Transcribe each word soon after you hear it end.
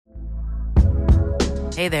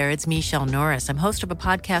Hey there, it's Michelle Norris. I'm host of a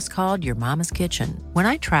podcast called Your Mama's Kitchen. When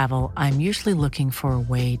I travel, I'm usually looking for a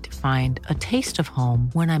way to find a taste of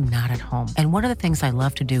home when I'm not at home. And one of the things I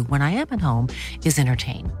love to do when I am at home is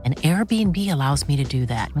entertain. And Airbnb allows me to do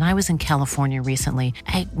that. When I was in California recently,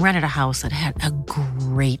 I rented a house that had a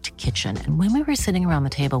great kitchen. And when we were sitting around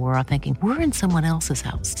the table, we were all thinking, we're in someone else's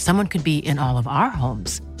house. Someone could be in all of our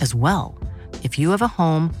homes as well. If you have a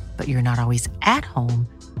home, but you're not always at home,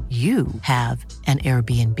 you have an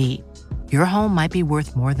Airbnb. Your home might be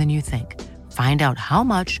worth more than you think. Find out how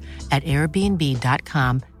much at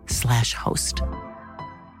airbnb.com/host.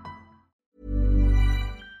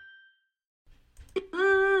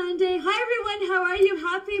 Monday. Hi, everyone. How are you?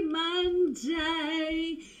 Happy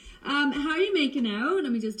Monday. How are you making out?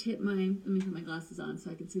 Let me put my glasses on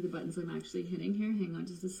so I can see the buttons I'm actually hitting here. Hang on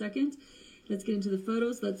just a second. Let's get into the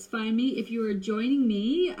photos. Let's find me. If you are joining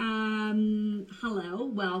me, hello,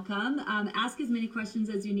 welcome. Ask as many questions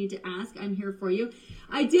as you need to ask. I'm here for you.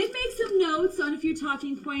 I did make some notes on a few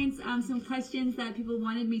talking points, some questions that people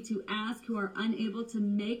wanted me to ask who are unable to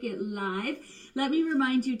make it live. Let me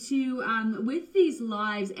remind you too, with these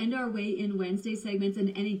lives and our Weigh In Wednesday segments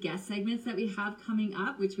and any guest segments that we have coming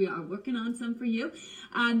up, which we are working on some for you,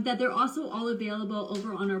 that they're also all available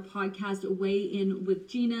over on our podcast, Weigh In with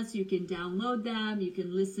Gina, so you can download them, you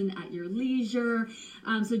can listen at your leisure.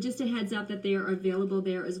 So just a heads up that they are available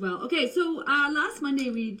there as well. Okay, so last Monday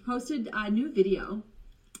we posted a new video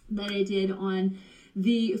that I did on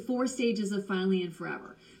the 4 stages of Finally and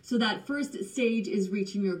Forever. So that first stage is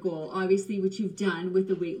reaching your goal, obviously, which you've done with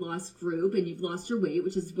the weight loss group, and you've lost your weight,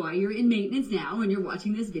 which is why you're in maintenance now when you're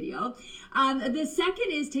watching this video. The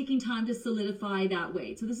second is taking time to solidify that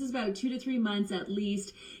weight. So this is about 2 to 3 months at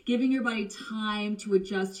least, giving your body time to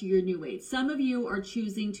adjust to your new weight. Some of you are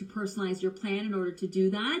choosing to personalize your plan in order to do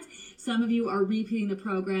that. Some of you are repeating the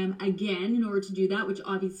program again in order to do that, which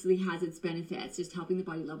obviously has its benefits, just helping the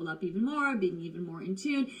body level up even more, being even more in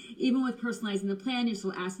tune. Even with personalizing the plan, you're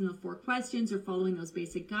still asking the 4 questions or following those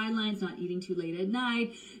basic guidelines, not eating too late at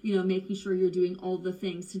night, making sure you're doing all the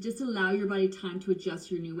things to just allow your body time to adjust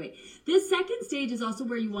your new weight. This second stage is also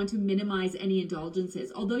where you want to minimize any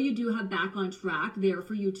indulgences. Although you do have Back on Track there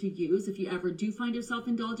for you to use, if you ever do find yourself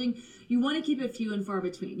indulging, you want to keep it few and far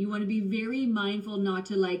between. You want to be very mindful not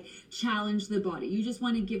to challenge the body. You just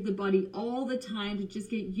want to give the body all the time to just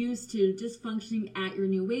get used to just functioning at your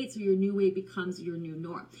new weight, so your new weight becomes your new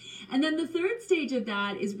norm. And then the third stage of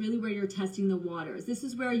that is really where you're testing the waters. This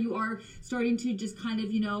is where you are starting to just kind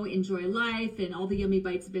of, enjoy life and all the yummy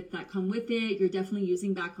bites bits that come with it. You're definitely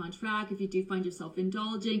using Back on Track if you do find yourself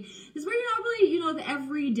indulging. This is where you're not really, the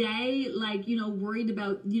everyday, worried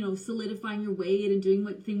about, solidifying your weight and doing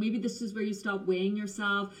what thing. Maybe this is where you stop weighing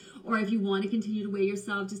yourself, or if you want to continue to weigh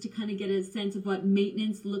yourself just to kind of get a sense of what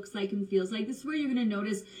maintenance looks like and feels like. This is where you're going to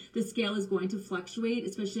notice the scale is going to fluctuate,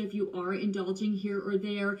 especially if you are indulging here or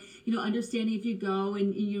there. Understanding if you go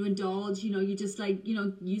and you indulge, you just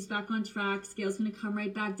use Back on Track, scale's going to come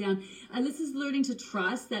right back down. And this is learning to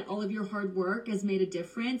trust that all of your hard work has made a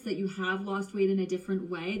difference, that you have lost weight in a different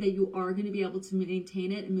way, that you are going to be able to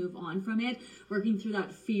maintain it and move on from it, working through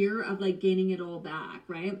that fear of gaining it all back,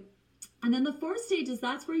 right? And then the 4th stage is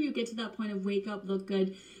that's where you get to that point of wake up, look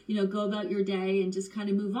good, go about your day and just kind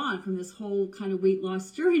of move on from this whole kind of weight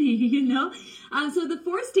loss journey, So the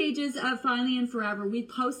 4 stages of Finally and Forever, we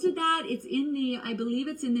posted that. It's I believe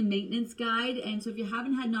it's in the maintenance guide. And so if you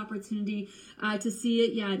haven't had an opportunity to see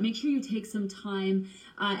it yet, make sure you take some time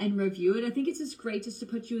and review it. I think it's just great just to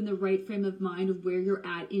put you in the right frame of mind of where you're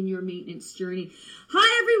at in your maintenance journey.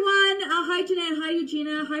 Hi, everyone. Hi, Jeanette. Hi,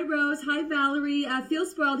 Eugenia. Hi, Rose. Hi, Valerie. I feel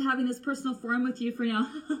spoiled having this personal forum with you for now.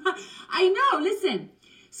 I know. Listen.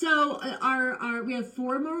 So we have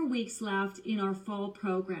 4 more weeks left in our fall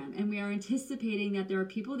program, and we are anticipating that there are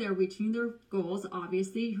people there reaching their goals,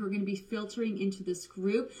 obviously, who are going to be filtering into this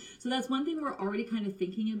group. So that's one thing we're already kind of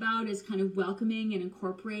thinking about, is kind of welcoming and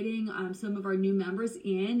incorporating some of our new members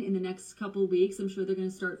in the next couple of weeks. I'm sure they're going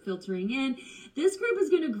to start filtering in. This group is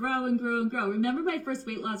going to grow and grow and grow. Remember, my first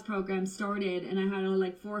weight loss program started, and I had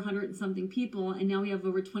 400 and something people, and now we have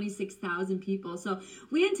over 26,000 people. So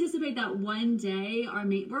we anticipate that one day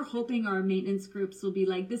we're hoping our maintenance groups will be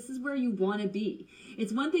this is where you want to be.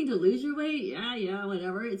 It's one thing to lose your weight, yeah,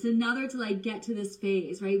 whatever. It's another to get to this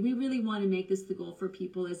phase, right? We really want to make this the goal for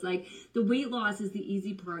people. Is the weight loss is the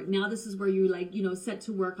easy part. Now this is where you set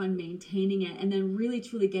to work on maintaining it, and then really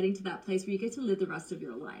truly getting to that place where you get to live the rest of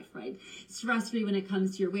your life, right? Stress-free when it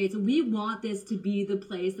comes to your weight. So we want this to be the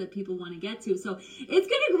place that people want to get to. So it's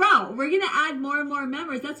going to grow. We're going to add more and more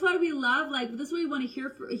members. That's why we love, that's why we want to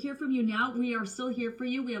hear from you now. We are still here for you.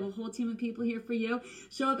 you. We have a whole team of people here for you.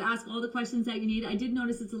 Show up, ask all the questions that you need. I did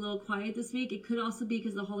notice it's a little quiet this week. It could also be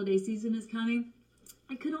because the holiday season is coming.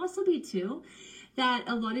 It could also be too that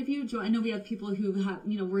a lot of you join. I know we have people who have,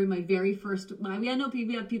 were in my very first, we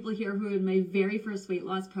have people here who are in my very first weight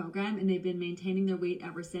loss program, and they've been maintaining their weight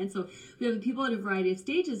ever since. So we have people at a variety of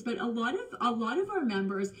stages, but a lot of our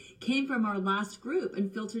members came from our last group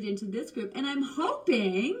and filtered into this group. And I'm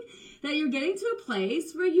hoping that you're getting to a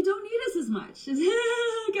place where you don't need us as much.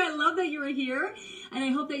 I love that you're here, and I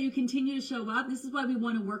hope that you continue to show up. This is why we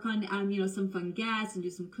want to work on, some fun guests and do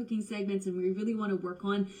some cooking segments, and we really want to work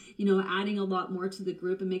on, adding a lot more to the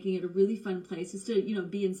group and making it a really fun place just to,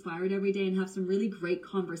 be inspired every day and have some really great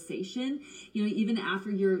conversation. Even after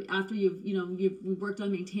you've worked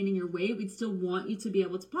on maintaining your weight, we'd still want you to be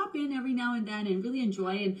able to pop in every now and then and really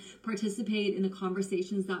enjoy and participate in the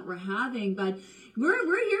conversations that we're having. But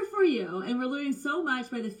we're here for you, and we're learning so much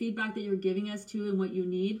by the feedback that you're giving us too and what you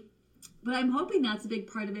need. But I'm hoping that's a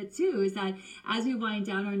big part of it too, is that as we wind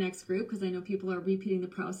down our next group, because I know people are repeating the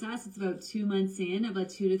process, it's about 2 months in, about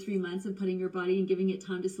 2 to 3 months of putting your body and giving it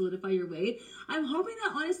time to solidify your weight. I'm hoping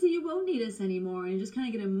that honestly you won't need us anymore, and you're just kind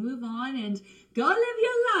of going to move on and go live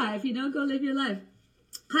your life, go live your life.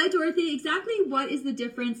 Hi, Dorothy. Exactly what the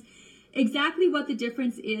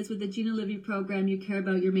difference is with the Gina Livy program. You care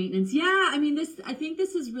about your maintenance. Yeah, I think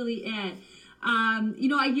this is really it.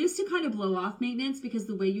 I used to kind of blow off maintenance because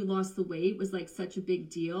the way you lost the weight was like such a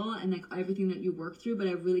big deal, and like everything that you worked through. But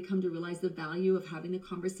I've really come to realize the value of having the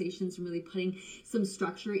conversations and really putting some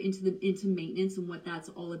structure into maintenance and what that's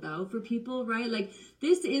all about for people, right? Like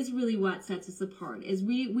this is really what sets us apart. Is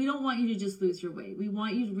we don't want you to just lose your weight. We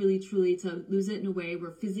want you to really truly to lose it in a way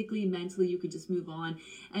where physically, mentally you could just move on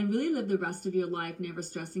and really live the rest of your life never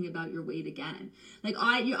stressing about your weight again. Like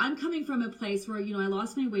I'm coming from a place where I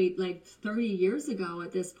lost my weight like 30 years ago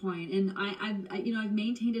at this point, and I've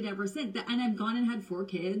maintained it ever since. And I've gone and had 4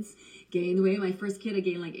 kids, gained the weight. My first kid, I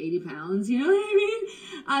gained like 80 pounds. You know what I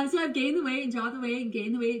mean? So I've gained the weight and dropped the weight and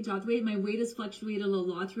gained the weight and dropped the weight. My weight has fluctuated a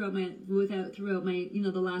lot throughout my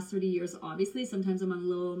the last 30 years. Obviously, sometimes I'm a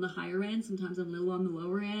little on the higher end, sometimes I'm a little on the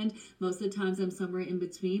lower end. Most of the times I'm somewhere in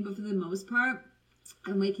between, but for the most part,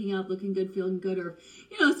 I'm waking up looking good, feeling good, or,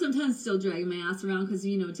 sometimes still dragging my ass around because,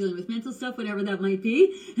 dealing with mental stuff, whatever that might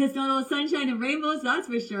be. It's not all sunshine and rainbows, that's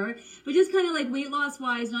for sure. But just kind of like weight loss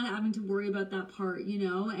wise, not having to worry about that part,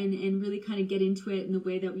 and really kind of get into it in the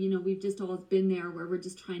way that, we've just all been there where we're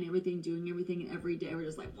just trying everything, doing everything, and every day we're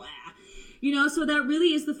just like, wow. So that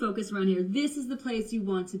really is the focus around here. This is the place you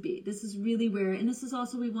want to be. This is really where, and this is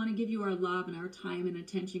also, we want to give you our love and our time and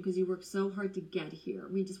attention because you worked so hard to get here.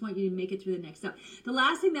 We just want you to make it through the next step. The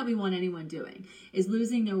last thing that we want anyone doing is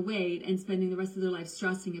losing their weight and spending the rest of their life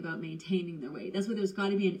stressing about maintaining their weight. That's why there's got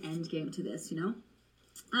to be an end game to this,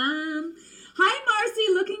 Hi,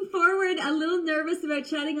 Marcy. Looking forward. A little nervous about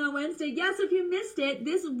chatting on Wednesday. Yes, if you missed it,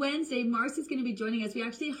 this Wednesday, Marcy's going to be joining us. We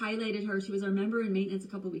actually highlighted her. She was our member in maintenance a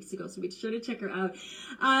couple of weeks ago, so be sure to check her out.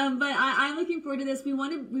 But I'm looking forward to this. We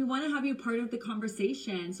want to have you part of the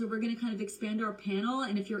conversation. So we're going to kind of expand our panel.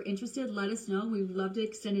 And if you're interested, let us know. We would love to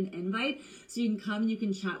extend an invite so you can come and you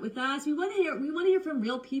can chat with us. We want to hear from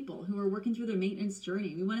real people who are working through their maintenance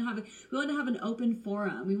journey. We want to have an open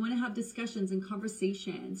forum. We want to have discussions and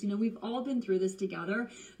conversations. We've all been through this together.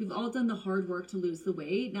 We've all done the hard work to lose the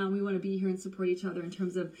weight. Now we want to be here and support each other in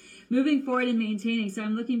terms of moving forward and maintaining. So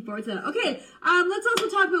I'm looking forward to that. Okay, let's also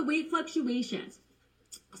talk about weight fluctuations.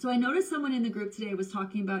 So I noticed someone in the group today was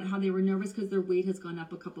talking about how they were nervous because their weight has gone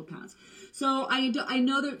up a couple pounds. So I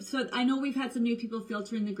know we've had some new people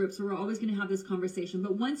filter in the group, so we're always going to have this conversation.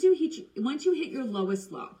 But once you hit your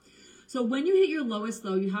lowest low. So when you hit your lowest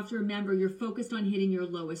low, you have to remember you're focused on hitting your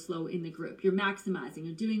lowest low in the group. You're maximizing,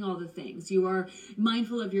 you're doing all the things. You are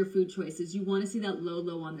mindful of your food choices. You want to see that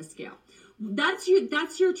low on the scale. That's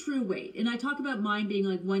your true weight. And I talk about mine being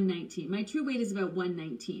like 119. My true weight is about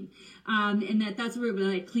 119. And that's where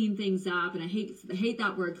I clean things up. And I hate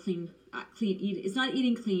that word clean. It's not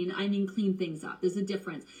eating clean. I mean clean things up. There's a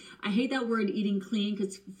difference. I hate that word eating clean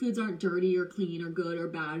because foods aren't dirty or clean or good or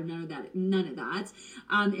bad or none of that.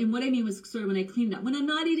 And what I mean was sort of when I clean it up. When I'm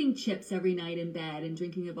not eating chips every night in bed and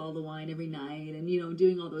drinking up all the wine every night and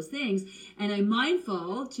doing all those things, and I'm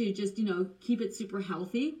mindful to just keep it super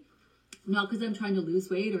healthy. Not because I'm trying to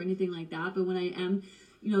lose weight or anything like that, but when I am,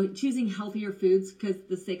 choosing healthier foods because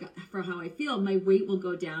for how I feel, my weight will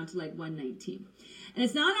go down to like 119. And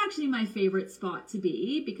it's not actually my favorite spot to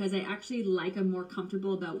be, because I actually I'm more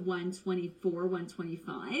comfortable about 124,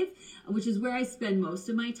 125, which is where I spend most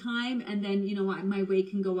of my time. And then, you know what, my weight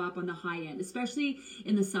can go up on the high end, especially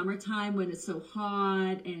in the summertime when it's so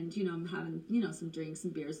hot and, you know, I'm having, you know, some drinks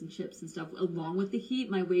and beers and chips and stuff along with the heat.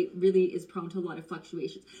 My weight really is prone to a lot of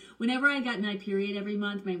fluctuations. Whenever I get my period every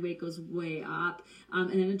month, my weight goes way up, and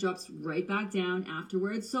then it drops right back down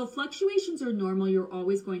afterwards. So fluctuations are normal. You're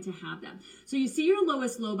always going to have them. So you see your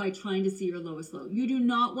lowest low by trying to see your lowest low. You do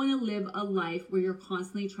not want to live a life where you're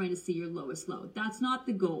constantly trying to see your lowest low. That's not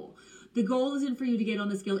the goal. The goal isn't for you to get on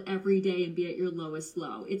the scale every day and be at your lowest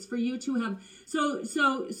low. It's for you to have, so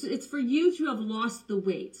it's for you to have lost the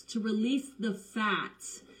weight, to release the fat,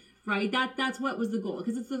 right? That's what was the goal,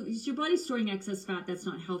 because it's your body storing excess fat that's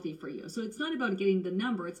not healthy for you. So it's not about getting the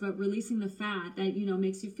number. It's about releasing the fat that, you know,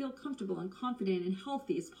 makes you feel comfortable and confident and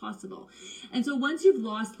healthy as possible. And so once you've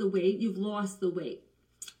lost the weight, you've lost the weight.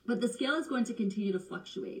 But the scale is going to continue to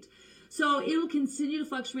fluctuate. So it will continue to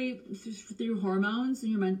fluctuate through hormones in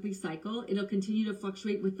your monthly cycle. It'll continue to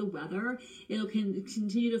fluctuate with the weather. It'll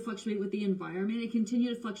continue to fluctuate with the environment. It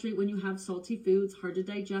continue to fluctuate when you have salty foods, hard to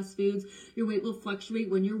digest foods. Your weight will fluctuate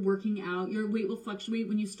when you're working out. Your weight will fluctuate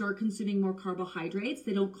when you start consuming more carbohydrates.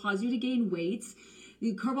 They don't cause you to gain weight.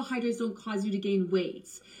 The carbohydrates don't cause you to gain weight,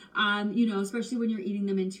 you know, especially when you're eating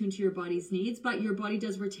them in tune to your body's needs, but your body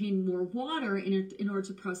does retain more water in order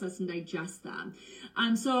to process and digest them.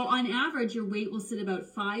 So on average, your weight will sit about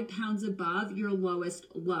 5 pounds above your lowest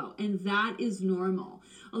low, and that is normal.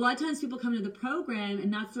 A lot of times people come to the program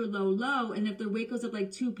and that's their low, and if their weight goes up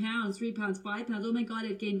like 2 pounds, 3 pounds, 5 pounds, oh my God,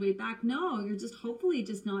 I've gained weight back. No, you're just hopefully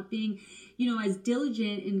just not being, you know, as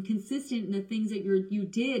diligent and consistent in the things that you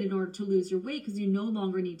did in order to lose your weight, because you no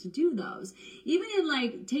longer need to do those. Even in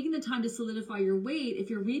like taking the time to solidify your weight, if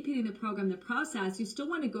you're repeating the program, the process, you still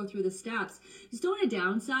want to go through the steps. You still want to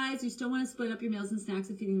downsize. You still want to split up your meals and snacks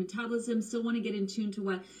and feeding metabolism. Still want to get in tune to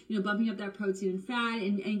what, you know, bumping up that protein and fat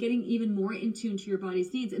and getting even more in tune to your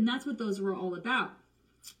body's needs. And that's what those were all about.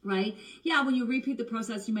 Right? Yeah, when you repeat the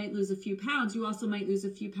process, you might lose a few pounds. You also might lose a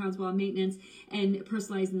few pounds while maintenance and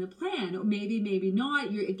personalizing the plan. Or maybe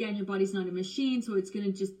not. Your body's not a machine, so it's going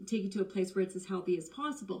to just take you to a place where it's as healthy as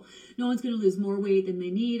possible. No one's going to lose more weight than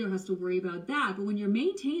they need or has to worry about that. But when you're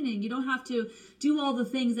maintaining, you don't have to do all the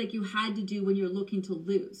things like you had to do when you're looking to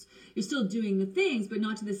lose. You're still doing the things, but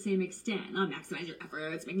not to the same extent. Maximize your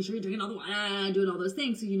efforts, making sure you're doing doing all those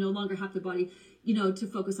things, so you no longer have the body, you know, to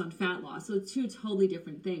focus on fat loss. So it's two totally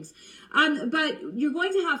different things. But you're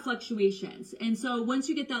going to have fluctuations. And so once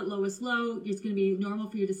you get that lowest low, it's going to be normal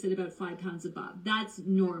for you to sit about 5 pounds above. That's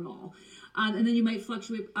normal. And then you might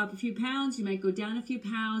fluctuate up a few pounds. You might go down a few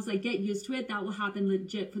pounds. Like, get used to it. That will happen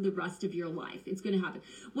legit for the rest of your life. It's going to happen.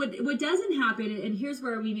 What doesn't happen, and here's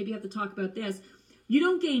where we maybe have to talk about this, you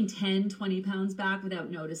don't gain 10, 20 pounds back without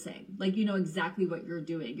noticing. Like, you know exactly what you're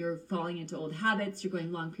doing. You're falling into old habits. You're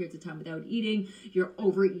going long periods of time without eating. You're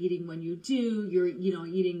overeating when you do. You're, you know,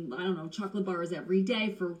 eating, I don't know, chocolate bars every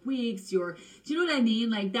day for weeks. Do you know what I mean?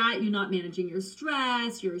 Like that, you're not managing your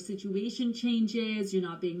stress. Your situation changes. You're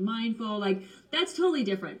not being mindful. Like, that's totally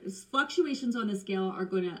different. Fluctuations on the scale are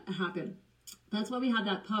going to happen. That's why we have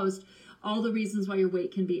that post, all the reasons why your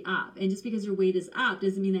weight can be up. And just because your weight is up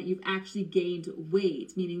doesn't mean that you've actually gained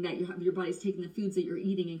weight, meaning that your body's taking the foods that you're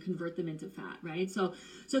eating and convert them into fat, right? So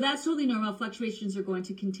that's totally normal. Fluctuations are going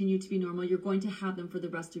to continue to be normal. You're going to have them for the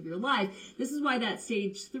rest of your life. This is why that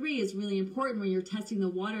stage 3 is really important when you're testing the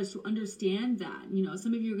waters, to understand that. You know,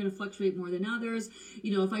 some of you are going to fluctuate more than others.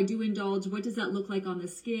 You know, if I do indulge, what does that look like on the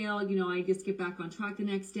scale? You know, I just get back on track the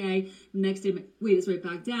next day. The next day, my weight is right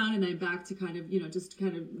back down, and then back to kind of, you know, just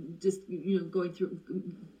going through,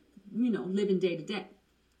 you know, living day to day,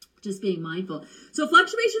 just being mindful. So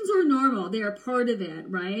fluctuations are normal. They are part of it,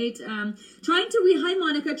 right? Hi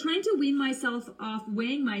Monica, trying to wean myself off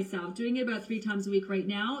weighing myself, doing it about 3 times a week right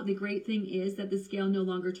now. The great thing is that the scale no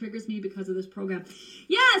longer triggers me because of this program.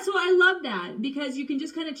 Yeah, so I love that, because you can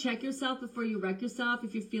just kind of check yourself before you wreck yourself.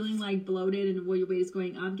 If you're feeling like bloated and your weight is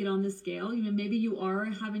going up, get on the scale. You know, maybe you are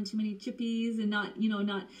having too many chippies and not, do you know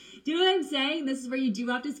what I'm saying? This is where you do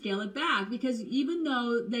have to scale it back, because even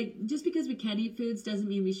though, like, just because we can eat foods doesn't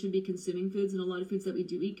mean we should be consuming foods, and a lot of foods that we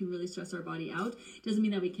do eat can really stress our body out. Doesn't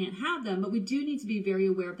mean that we can't have them, but we do need to be very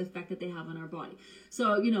aware of the effect that they have on our body.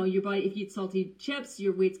 So, you know, your body, if you eat salty chips,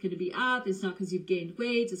 your weight's going to be up. It's not because you've gained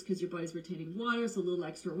weight, it's because your body's retaining water, so a little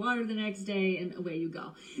extra water the next day, and away you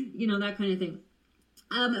go. You know, that kind of thing.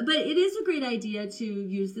 But it is a great idea to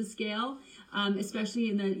use the scale. especially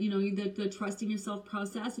in the trusting yourself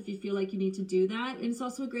process if you feel like you need to do that. And it's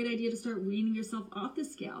also a great idea to start weaning yourself off the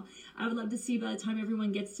scale. I would love to see by the time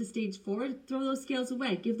everyone gets to stage 4, throw those scales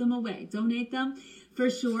away, give them away, donate them. For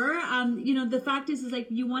sure. The fact is like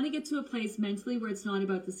you want to get to a place mentally where it's not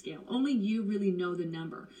about the scale. Only you really know the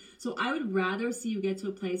number. So I would rather see you get to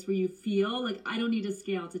a place where you feel like I don't need a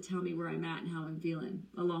scale to tell me where I'm at and how I'm feeling,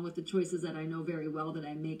 along with the choices that I know very well that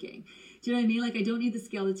I'm making. Do you know what I mean? Like I don't need the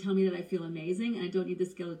scale to tell me that I feel amazing, and I don't need the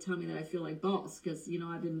scale to tell me that I feel like balls because,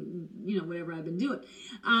 I've been, whatever I've been doing.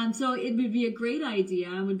 So it would be a great idea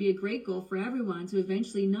and would be a great goal for everyone to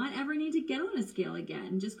eventually not ever need to get on a scale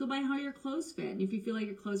again. Just go by how your clothes fit. And if you feel like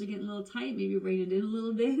your clothes are getting a little tight, maybe rein it in a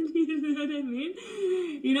little bit. You know what I mean?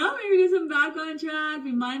 Maybe do some back on track,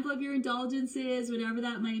 be mindful of your indulgences, whatever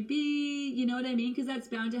that might be. You know what I mean? Because that's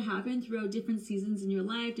bound to happen throughout different seasons in your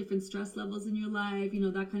life, different stress levels in your life,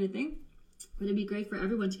 that kind of thing. But it'd be great for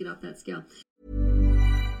everyone to get off that scale.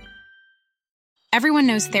 Everyone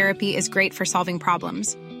knows therapy is great for solving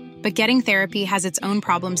problems, but getting therapy has its own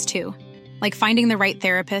problems too, like finding the right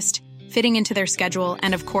therapist, fitting into their schedule,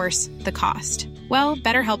 and of course, the cost. Well,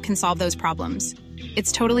 BetterHelp can solve those problems.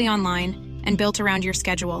 It's totally online and built around your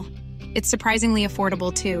schedule. It's surprisingly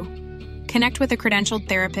affordable too. Connect with a credentialed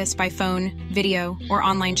therapist by phone, video, or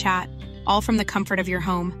online chat, all from the comfort of your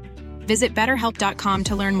home. Visit BetterHelp.com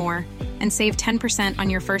to learn more and save 10% on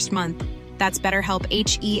your first month. That's BetterHelp,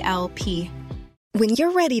 H-E-L-P. When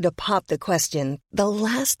you're ready to pop the question, the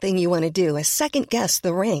last thing you want to do is second-guess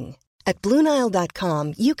the ring. At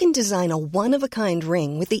BlueNile.com, you can design a one-of-a-kind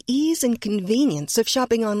ring with the ease and convenience of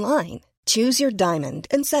shopping online. Choose your diamond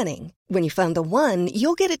and setting. When you find the one,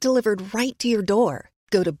 you'll get it delivered right to your door.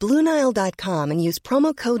 Go to BlueNile.com and use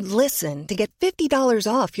promo code LISTEN to get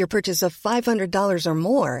 $50 off your purchase of $500 or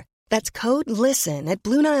more. That's code LISTEN at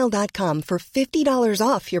BlueNile.com for $50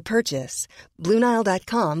 off your purchase.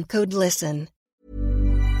 BlueNile.com, code LISTEN.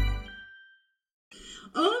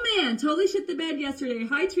 Oh man, totally shit the bed yesterday.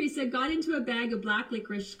 Hi Teresa, got into a bag of black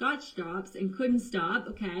licorice Scotch drops and couldn't stop.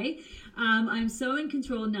 Okay. I'm so in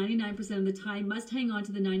control 99% of the time. Must hang on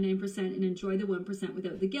to the 99% and enjoy the 1%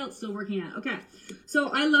 without the guilt. Still working at it. Okay. So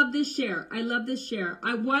I love this share.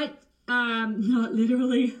 Not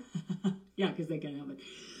literally. Yeah, because they can't help it.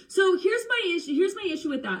 So here's my issue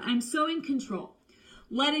with that. I'm so in control.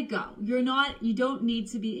 Let it go. You don't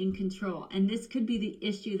need to be in control. And this could be the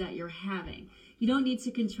issue that you're having. You don't need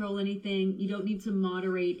to control anything. You don't need to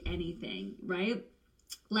moderate anything, right?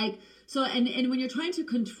 And when you're trying to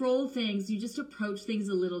control things, you just approach things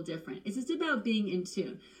a little different. It's just about being in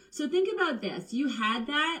tune. So think about this. You had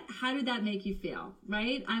that. How did that make you feel,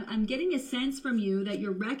 right? I'm getting a sense from you that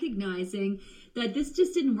you're recognizing that this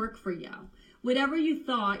just didn't work for you. Whatever you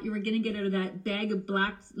thought you were going to get out of that bag of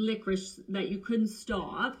black licorice that you couldn't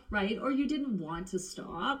stop, right? Or you didn't want to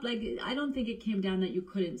stop. I don't think it came down that you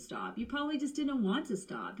couldn't stop. You probably just didn't want to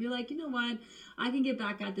stop. You're like, you know what? I can get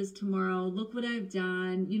back at this tomorrow. Look what I've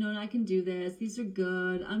done. And I can do this. These are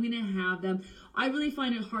good. I'm going to have them. I really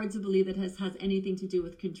find it hard to believe that has anything to do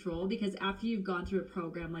with control, because after you've gone through a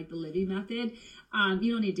program like the Livy Method,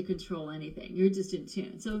 you don't need to control anything. You're just in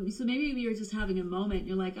tune. So maybe you're just having a moment and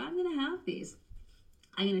you're like, I'm going to have these.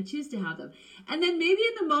 I'm going to choose to have them. And then maybe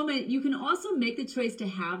in the moment, you can also make the choice to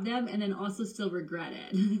have them and then also still regret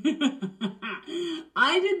it.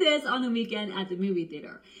 I did this on the weekend at the movie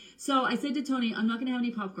theater. So I said to Tony, I'm not going to have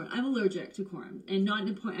any popcorn. I'm allergic to corn, and not in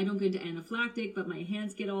a point. I don't go into anaphylactic, but my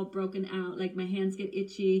hands get all broken out. My hands get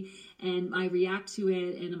itchy and I react to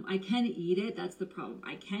it, and I can eat it. That's the problem.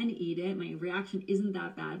 I can eat it. My reaction isn't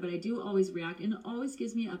that bad, but I do always react, and it always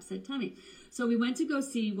gives me an upset tummy. So we went to go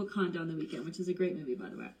see Wakanda on the weekend, which is a great movie, by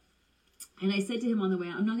the way. And I said to him on the way,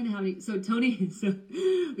 I'm not going to have any. So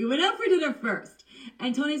we went out for dinner first.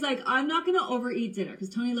 And Tony's like, I'm not going to overeat dinner, because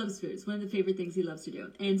Tony loves food. It's one of the favorite things he loves to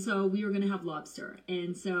do. And so we were going to have lobster.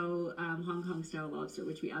 And so Hong Kong style lobster,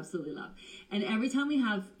 which we absolutely love. And every time we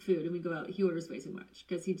have food and we go out, he orders way too much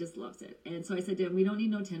because he just loves it. And so I said to him, we don't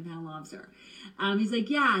need no 10-pound lobster. He's like,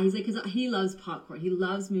 yeah. He's like, because he loves popcorn. He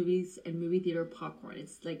loves movies and movie theater popcorn.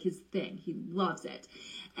 It's like his thing. He loves it.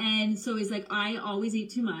 And so he's like, I always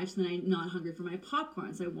eat too much, then I'm not hungry for my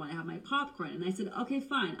popcorn, so I want to have my popcorn. And I said, okay,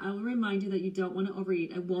 fine. I will remind you that you don't want to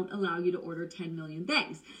overeat. I won't allow you to order 10 million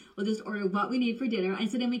things. We'll just order what we need for dinner. I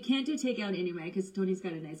said, and we can't do takeout anyway, because Tony's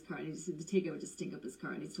got a nice car, and he just the takeout would just stink up his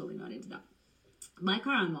car, and he's totally not into that. My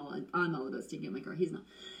car, I'm all about stinking up my car. He's not.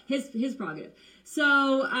 His prerogative.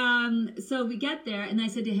 So we get there, and I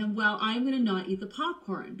said to him, well, I'm going to not eat the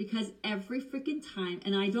popcorn, because every freaking time,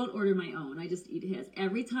 and I don't order my own, I just eat his.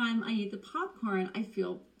 Every time I eat the popcorn, I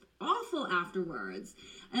feel awful afterwards.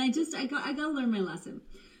 And I got to learn my lesson.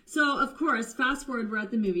 So, of course, fast forward, we're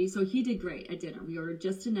at the movie. So he did great at dinner. We ordered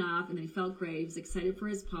just enough, and then he felt great. He was excited for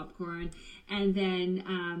his popcorn. And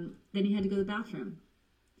then he had to go to the bathroom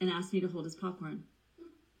and asked me to hold his popcorn.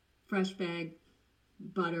 Fresh bag,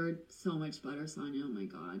 buttered, so much butter, Sonia. Oh, my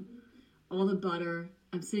God. All the butter.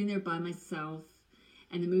 I'm sitting there by myself.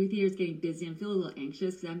 And the movie theater is getting busy. I'm feeling a little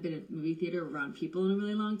anxious because I haven't been at a movie theater around people in a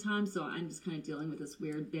really long time. So I'm just kind of dealing with this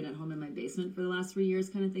weird bit at home in my basement for the last 3 years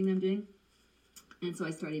kind of thing that I'm doing. And so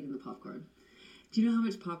I started eating the popcorn. Do you know how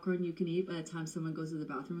much popcorn you can eat by the time someone goes to the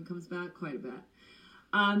bathroom and comes back? Quite a bit.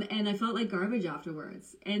 And I felt like garbage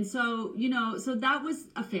afterwards. And so, so that was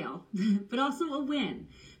a fail, but also a win.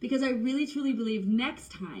 Because I really, truly believe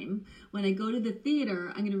next time when I go to the theater,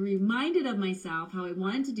 I'm going to be reminded of myself, how I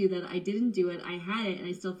wanted to do that. I didn't do it. I had it, and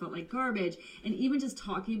I still felt like garbage. And even just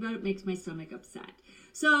talking about it makes my stomach upset.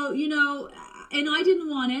 So, and I didn't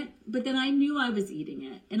want it, but then I knew I was eating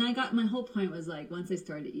it. And my whole point was like, once I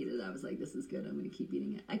started to eat it, I was like, this is good. I'm going to keep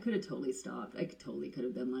eating it. I could have totally stopped. I totally could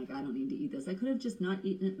have been like, I don't need to eat this. I could have just not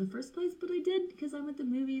eaten it in the first place, but I did because I'm at the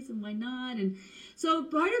movies and why not? And so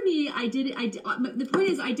part of me, the point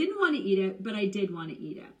is I didn't want to eat it, but I did want to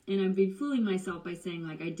eat it. And I've been fooling myself by saying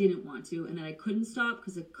like, I didn't want to, and that I couldn't stop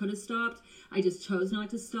because I could have stopped. I just chose not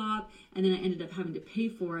to stop. And then I ended up having to pay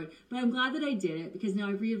for it. But I'm glad that I did it because now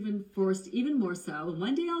I've reinforced even more so. And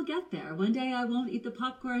one day I'll get there. One day I won't eat the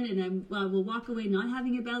popcorn and I will walk away not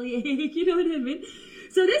having a bellyache. You know what I mean?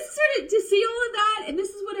 So this is sort of to see all of that. And this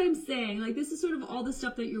is what I'm saying. Like, this is sort of all the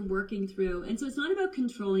stuff that you're working through. And so it's not about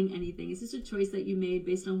controlling anything. It's just a choice that you made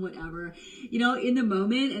based on whatever, in the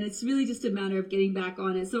moment. And it's really just a matter of getting back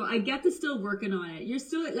on it. So I get to still working on it. You're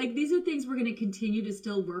still, like, these are things we're going to continue to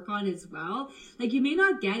still work on as well. Like, you may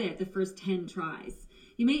not get it the first 10 tries.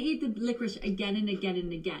 You may eat the licorice again and again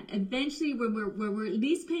and again. Eventually, when we're at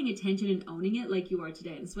least paying attention and owning it like you are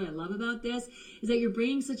today, and that's what I love about this, is that you're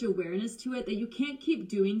bringing such awareness to it that you can't keep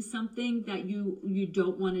doing something that you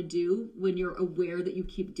don't want to do when you're aware that you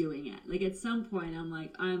keep doing it. Like, at some point,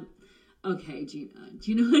 I'm okay, Gina,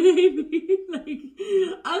 do you know what I mean? Like,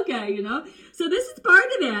 okay, So this is part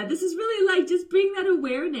of it. This is really like just bring that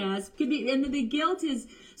awareness. And the guilt is,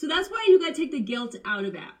 so that's why you got to take the guilt out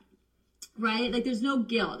of it. Right? Like, there's no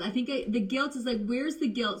guilt. I think the guilt is like, where's the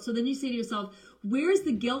guilt? So then you say to yourself, where's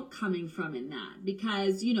the guilt coming from in that?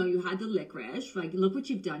 Because, you had the licorice, like, look what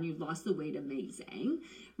you've done. You've lost the weight. Amazing,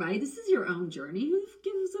 right? This is your own journey. Who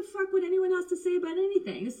gives a fuck what anyone has to say about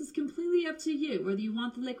anything? This is completely up to you. Whether you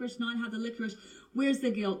want the licorice, not have the licorice, where's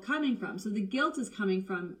the guilt coming from? So the guilt is coming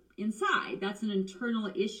from inside. That's an internal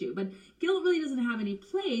issue. But guilt really doesn't have any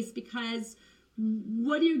place because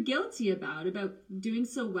what are you guilty about? About doing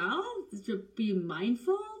so well? Being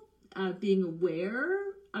mindful? Being aware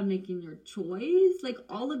of making your choice? Like,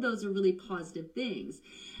 all of those are really positive things.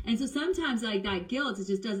 And so sometimes, like, that guilt, it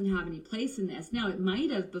just doesn't have any place in this. Now, it might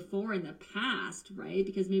have before in the past, right?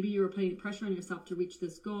 Because maybe you were putting pressure on yourself to reach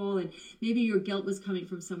this goal, and maybe your guilt was coming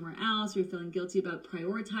from somewhere else. You're feeling guilty about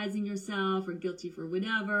prioritizing yourself, or guilty for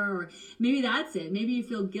whatever, or maybe that's it. Maybe you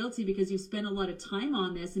feel guilty because you've spent a lot of time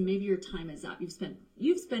on this, and maybe your time is up. You've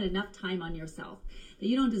spent enough time on yourself that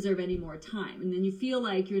you don't deserve any more time. And then you feel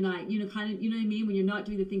like you're not, kind of, you know what I mean? When you're not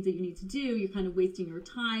doing the things that you need to do, you're kind of wasting your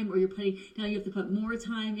time, or now you have to put more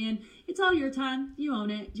time in. It's all your time. You own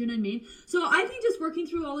it. Do you know what I mean? So I think just working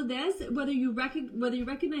through all of this, whether you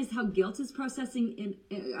recognize how guilt is processing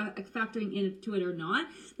factoring into it or not,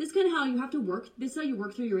 this is kind of how you have to work. This is how you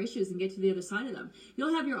work through your issues and get to the other side of them.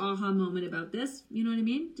 You'll have your aha moment about this. You know what I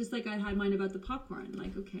mean? Just like I had mine about the popcorn.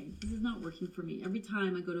 Like, okay, this is not working for me. Every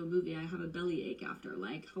time I go to a movie, I have a bellyache after.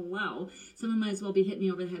 Like, hello, someone might as well be hitting me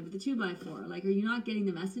over the head with a 2x4. Like, are you not getting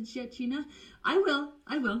the message yet, Gina? I will.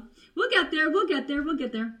 We'll get there.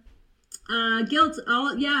 Guilt, all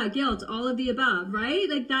of the above, right?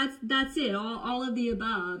 Like, that's it, all of the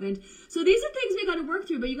above. And so these are things we got to work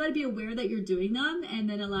through, but you got to be aware that you're doing them, and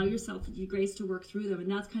then allow yourself the grace to work through them. And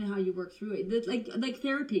that's kind of how you work through it. Like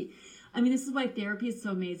therapy. I mean, this is why therapy is so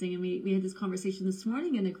amazing. And we had this conversation this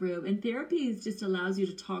morning in the group, and therapy just allows you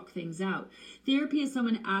to talk things out. Therapy is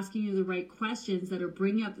someone asking you the right questions that are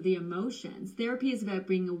bringing up the emotions. Therapy is about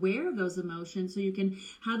being aware of those emotions so you can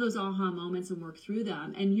have those aha moments and work through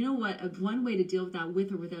them. And you know what? One way to deal with that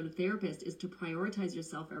with or without a therapist is to prioritize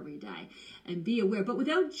yourself every day and be aware, but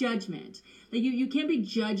without judgment. Like, you can't be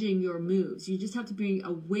judging your moves. You just have to be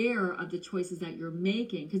aware of the choices that you're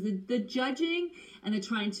making, because the judging and the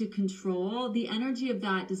trying to control, the energy of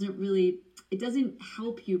that doesn't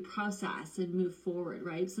help you process and move forward,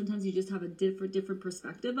 right? Sometimes you just have a different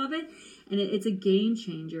perspective of it, and it's a game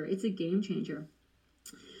changer.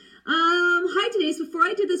 Hi Denise, before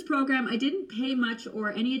I did this program, I didn't pay much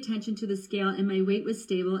or any attention to the scale and my weight was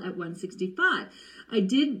stable at 165. I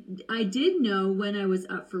did know when I was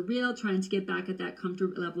up for real, trying to get back at that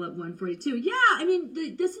comfort level at 142. Yeah, I mean,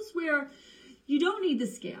 this is where you don't need the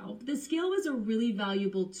scale. The scale was a really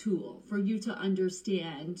valuable tool for you to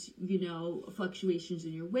understand, fluctuations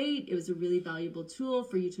in your weight. It was a really valuable tool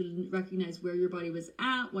for you to recognize where your body was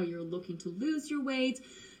at while you're looking to lose your weight.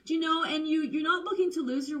 And you're not looking to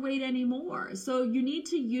lose your weight anymore. So you need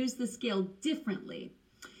to use the scale differently.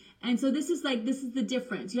 And so this is the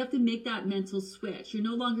difference. You have to make that mental switch. You're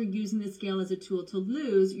no longer using the scale as a tool to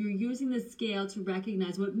lose. You're using the scale to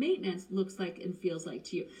recognize what maintenance looks like and feels like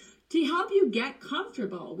to you, to help you get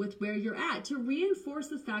comfortable with where you're at, to reinforce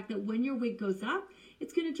the fact that when your weight goes up,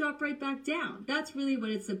 it's going to drop right back down. That's really what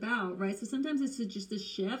it's about, right? So sometimes it's just a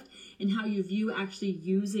shift in how you view actually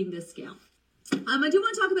using the scale. I do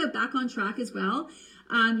want to talk about back on track as well.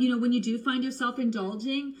 When you do find yourself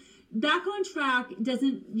indulging, back on track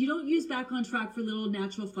you don't use back on track for little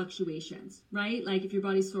natural fluctuations, right? Like if your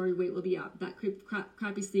body's sore, your weight will be up. That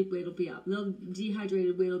crappy sleep, weight will be up. Little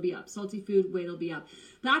dehydrated, weight will be up. Salty food, weight will be up.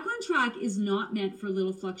 Back on track is not meant for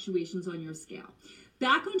little fluctuations on your scale.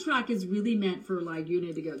 Back on track is really meant for you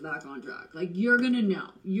need to get back on track. You're going to know.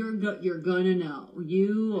 You're going to know.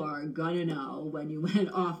 You are going to know when you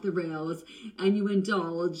went off the rails and you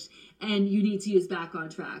indulged and you need to use back on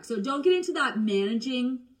track. So don't get into that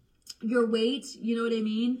managing your weight, you know what I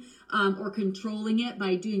mean? Or controlling it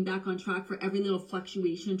by doing back on track for every little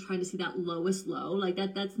fluctuation, trying to see that lowest low.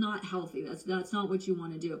 That's not healthy. That's not what you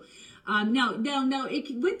want to do.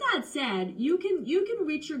 With that said, you can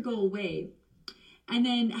reach your goal weight and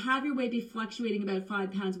then have your weight be fluctuating about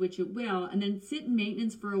 5 pounds, which it will, and then sit in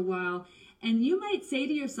maintenance for a while. And you might say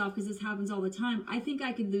to yourself, because this happens all the time, I think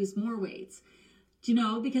I could lose more weight.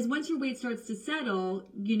 Because once your weight starts to settle,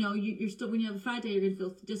 you're still, when you have a fat day, you're going to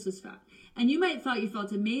feel just as fat. And you might thought you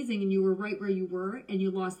felt amazing and you were right where you were and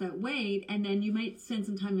you lost that weight. And then you might spend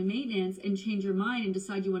some time in maintenance and change your mind and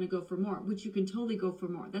decide you want to go for more, which you can totally go for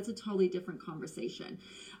more. That's a totally different conversation.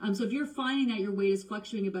 So if you're finding that your weight is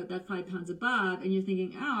fluctuating about that 5 pounds above and you're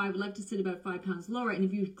thinking, I would like to sit about 5 pounds lower. And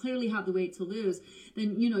if you clearly have the weight to lose,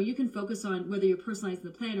 then, you can focus on whether you're personalizing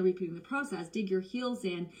the plan or repeating the process, dig your heels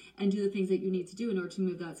in and do the things that you need to do in order to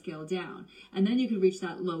move that scale down. And then you can reach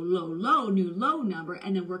that low, new low number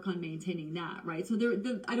and then work on maintaining that, right? So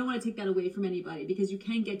I don't want to take that away from anybody, because you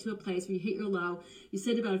can get to a place where you hit your low, you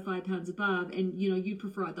sit about 5 pounds above, and you'd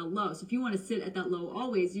prefer at the low. So if you want to sit at that low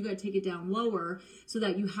always, you got to take it down lower so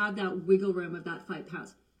that you have that wiggle room of that 5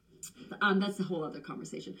 pounds. That's a whole other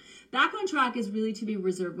conversation. Back on track is really to be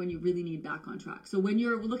reserved when you really need back on track. So when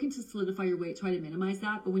you're looking to solidify your weight, try to minimize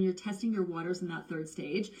that. But when you're testing your waters in that third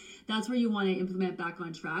stage, that's where you want to implement back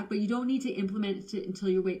on track. But you don't need to implement it until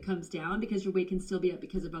your weight comes down, because your weight can still be up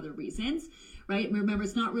because of other reasons, right? Remember,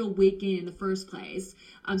 it's not real weight gain in the first place.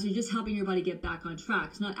 So you're just helping your body get back on track.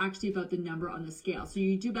 It's not actually about the number on the scale. So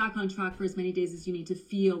you do back on track for as many days as you need to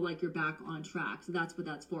feel like you're back on track. So that's what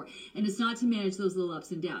that's for. And it's not to manage those little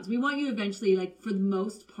ups and downs. We want you eventually, for the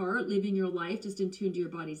most part, living your life just in tune to your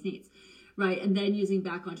body's needs, right? And then using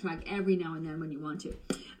back on track every now and then when you want to.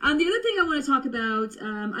 The other thing I want to talk about,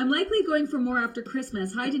 I'm likely going for more after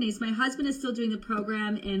Christmas. Hi, Denise. My husband is still doing the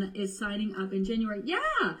program and is signing up in January.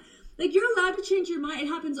 Yeah. You're allowed to change your mind. It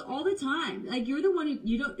happens all the time. You're the one who,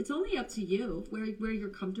 it's only up to you where you're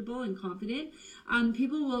comfortable and confident.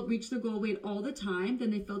 People will reach their goal weight all the time. Then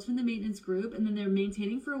they filter in the maintenance group and then they're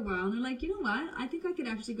maintaining for a while. And they're like, you know what? I think I could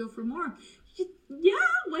actually go for more. Yeah,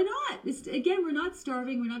 why not? Again, we're not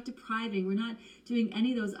starving. We're not depriving. We're not doing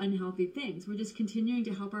any of those unhealthy things. We're just continuing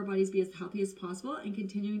to help our bodies be as healthy as possible and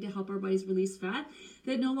continuing to help our bodies release fat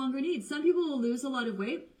that no longer needs. Some people will lose a lot of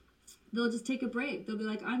weight. They'll just take a break. They'll be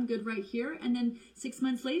like, I'm good right here. And then 6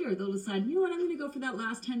 months later, they'll decide, you know what, I'm going to go for that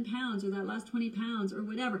last 10 pounds or that last 20 pounds or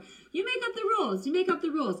whatever. You make up the rules. You make up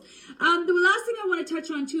the rules. The last thing I want to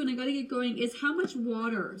touch on too, and I got to get going, is how much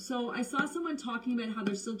water. So I saw someone talking about how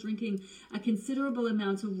they're still drinking a considerable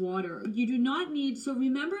amount of water. You do not need, so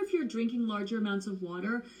remember, if you're drinking larger amounts of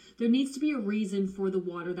water, there needs to be a reason for the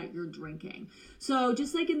water that you're drinking. So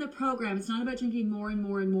just like in the program, it's not about drinking more and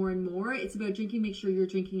more and more and more. It's about drinking, make sure you're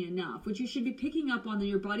drinking enough, which you should be picking up on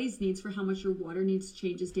your body's needs for how much your water needs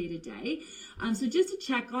changes day to day. So just to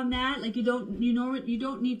check on that,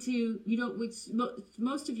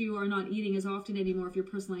 most of you are not eating as often anymore if you're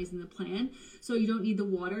personalizing the plan. So you don't need the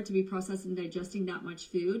water to be processed and digesting that much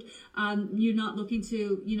food. You're not looking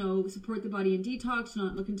to, support the body in detox. You're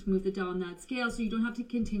not looking to move the dial on that scale. So you don't have to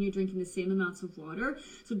continue you're drinking the same amounts of water.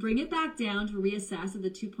 So bring it back down to reassess at the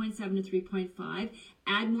 2.7 to 3.5.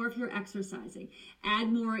 Add more if you're exercising.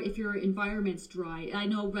 Add more if your environment's dry. I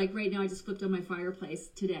know, like right now, I just flipped on my fireplace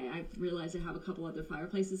today. I realized I have a couple other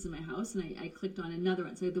fireplaces in my house, and I clicked on another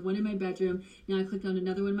one. So I have the one in my bedroom. Now I clicked on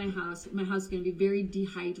another one in my house. My house is going to be very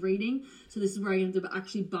dehydrating. So this is where I end up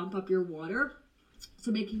actually bump up your water.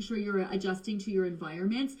 So making sure you're adjusting to your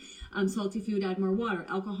environment. Salty food, add more water.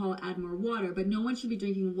 Alcohol, add more water. But no one should be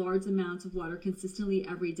drinking large amounts of water consistently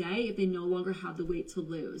every day if they no longer have the weight to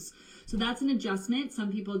lose. So that's an adjustment.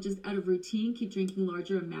 Some people just out of routine keep drinking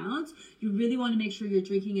larger amounts. You really want to make sure you're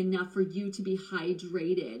drinking enough for you to be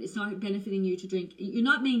hydrated. It's not benefiting you to drink. You're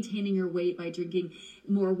not maintaining your weight by drinking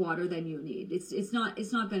more water than you need. It's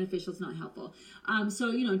not beneficial. It's not helpful.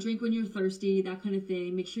 So, drink when you're thirsty, that kind of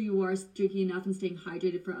thing. Make sure you are drinking enough and staying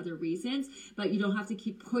hydrated for other reasons, but you don't have to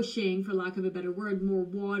keep pushing, for lack of a better word, more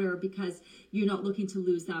water because you're not looking to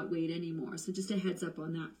lose that weight anymore. So just a heads up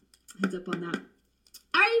on that.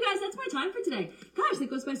 All right, you guys, that's my time for today. Gosh, that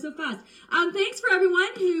goes by so fast. Thanks for everyone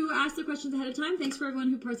who asked their questions ahead of time. Thanks for everyone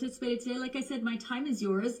who participated today. Like I said, my time is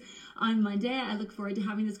yours on Monday. I look forward to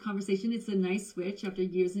having this conversation. It's a nice switch after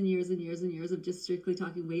years and years and years and years of just strictly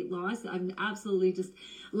talking weight loss. I'm absolutely just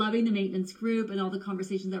loving the maintenance group and all the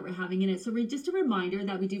conversations that we're having in it. So just a reminder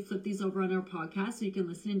that we do flip these over on our podcast, so you can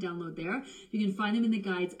listen and download there. You can find them in the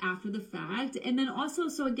guides after the fact. And then also,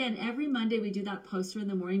 so again, every Monday we do that poster in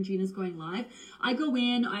the morning. Gina's going live. I go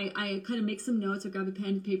in, I kind of make some notes. I grab a pen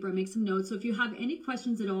and paper, I make some notes. So if you have any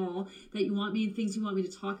questions at all that you want me, things you want me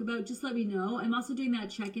to talk about, just let me know. I'm also doing that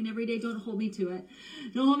check-in every day. Don't hold me to it.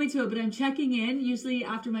 But I'm checking in. Usually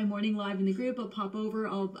after my morning live in the group, I'll pop over.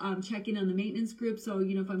 I'll check in on the maintenance group. So,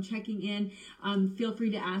 if I'm checking in, feel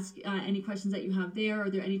free to ask any questions that you have there. Are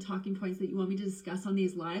there any talking points that you want me to discuss on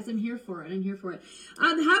these lives? I'm here for it. Have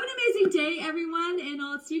an amazing day, everyone. And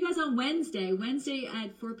I'll see you guys on Wednesday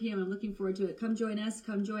at 4 p.m. I'm looking forward to it. Come join us.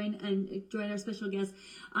 Come join our special guest,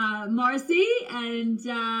 Marcy. And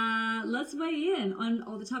let's weigh in on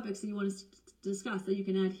all the topics that you want us to discuss that you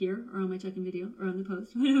can add here or on my check-in video or on the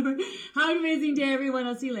post, whatever. Have an amazing day, everyone.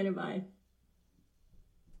 I'll see you later. Bye.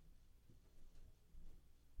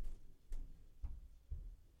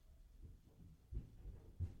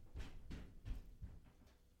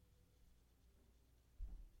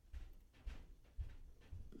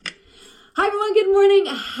 Hi everyone, good morning.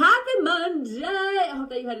 Happy Monday. I hope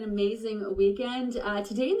that you had an amazing weekend.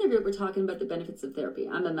 Today in the group, we're talking about the benefits of therapy.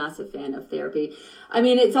 I'm a massive fan of therapy. I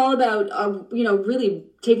mean, it's all about, really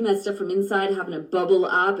taking that stuff from inside, having it bubble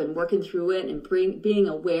up and working through it and being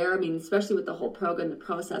aware. I mean, especially with the whole program, the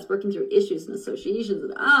process, working through issues and associations.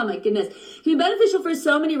 And, oh my goodness, it can be beneficial for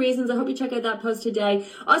so many reasons. I hope you check out that post today.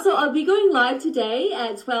 Also, I'll be going live today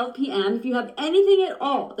at 12 p.m. If you have anything at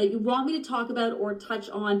all that you want me to talk about or touch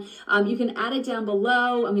on, you can add it down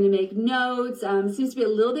below. I'm going to make notes. It seems to be a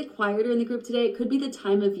little bit quieter in the group today. It could be the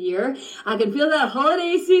time of year. I can feel that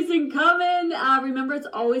holiday season coming. Remember, it's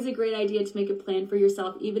always a great idea to make a plan for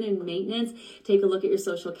yourself, even in maintenance. Take a look at your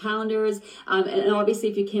social calendars. And obviously,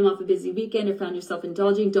 if you came off a busy weekend or found yourself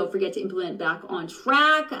indulging, don't forget to implement back on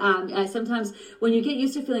track. Sometimes when you get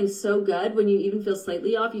used to feeling so good, when you even feel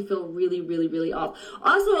slightly off, you feel really, really, really off.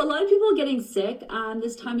 Also, a lot of people are getting sick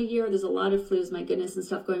this time of year. There's a lot of flus, my goodness, and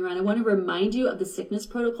stuff going around. I want to remind you of the sickness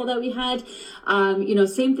protocol that we had.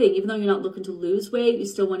 Same thing. Even though you're not looking to lose weight, you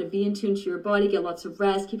still want to be in tune to your body, get lots of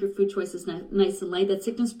rest, keep your food choices nice and light. That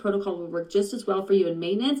sickness protocol will work just as well for you in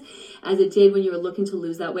maintenance as it did when you were looking to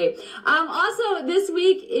lose that weight. Also, this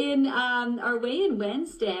week in our weigh-in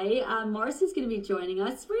Wednesday, Marcy's going to be joining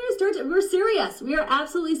us. We're serious. We are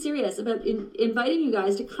absolutely serious about inviting you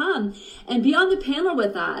guys to come and be on the panel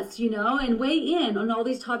with us, and weigh in on all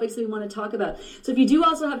these topics that we want to talk about. So if you do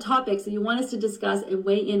also have topics that you want us to discuss and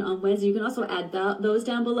weigh in on Wednesday, you can also add those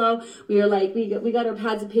down below. We got our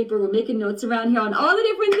pads of paper. We're making notes around here on all the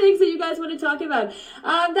different things that you guys want to talk about.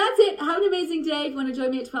 That's it. Have an amazing day. If you want to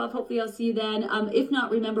join me at 12, hopefully I'll see you then. If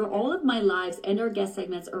not, remember, all of my lives and our guest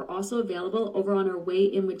segments are also available over on our Weigh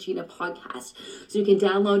In with Gina podcast. So you can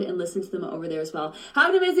download and listen to them over there as well.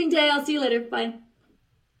 Have an amazing day. I'll see you later. Bye.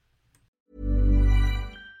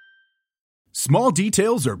 Small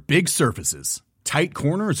details are big surfaces. Tight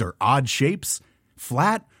corners are odd shapes.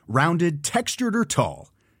 Flat, rounded, textured, or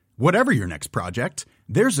tall. Whatever your next project,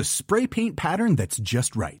 there's a spray paint pattern that's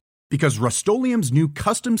just right. Because Rust-Oleum's new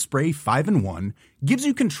Custom Spray 5-in-1 gives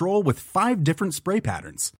you control with 5 different spray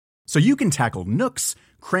patterns. So you can tackle nooks,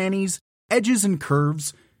 crannies, edges, and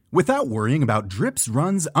curves without worrying about drips,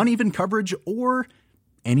 runs, uneven coverage, or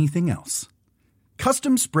anything else.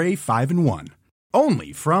 Custom Spray 5-in-1.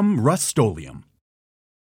 Only from Rust-Oleum.